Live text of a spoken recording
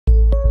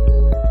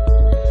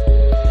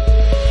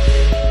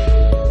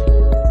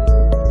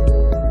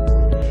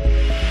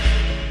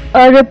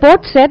A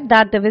report said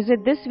that the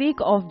visit this week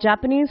of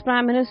Japanese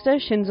Prime Minister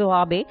Shinzo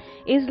Abe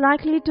is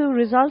likely to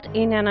result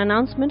in an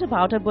announcement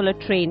about a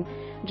bullet train.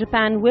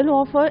 Japan will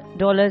offer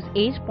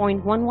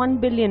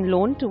 $8.11 billion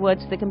loan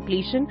towards the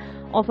completion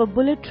of a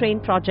bullet train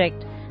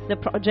project. The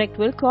project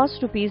will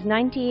cost Rs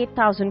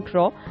 98,000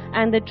 crore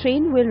and the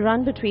train will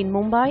run between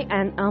Mumbai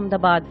and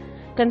Ahmedabad.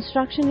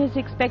 Construction is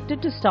expected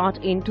to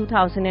start in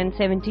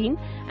 2017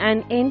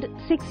 and end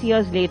 6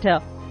 years later.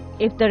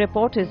 If the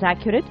report is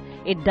accurate,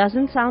 it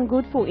doesn't sound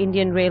good for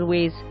Indian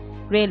Railways.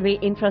 Railway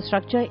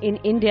infrastructure in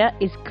India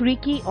is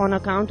creaky on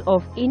account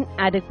of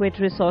inadequate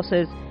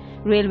resources.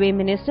 Railway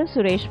Minister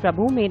Suresh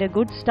Prabhu made a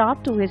good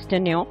start to his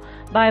tenure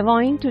by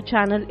vowing to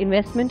channel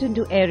investment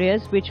into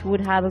areas which would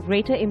have a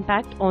greater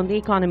impact on the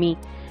economy.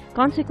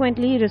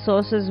 Consequently,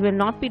 resources will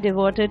not be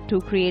diverted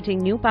to creating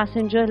new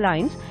passenger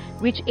lines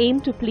which aim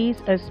to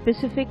please a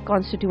specific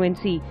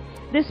constituency.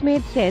 This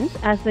made sense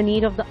as the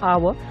need of the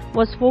hour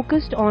was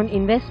focused on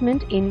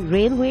investment in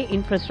railway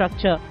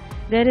infrastructure.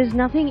 There is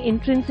nothing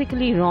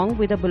intrinsically wrong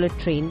with a bullet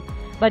train,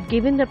 but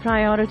given the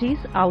priorities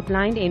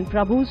outlined in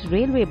Prabhu's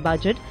railway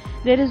budget,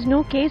 there is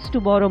no case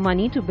to borrow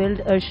money to build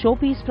a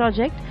showpiece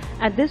project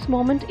at this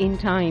moment in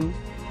time.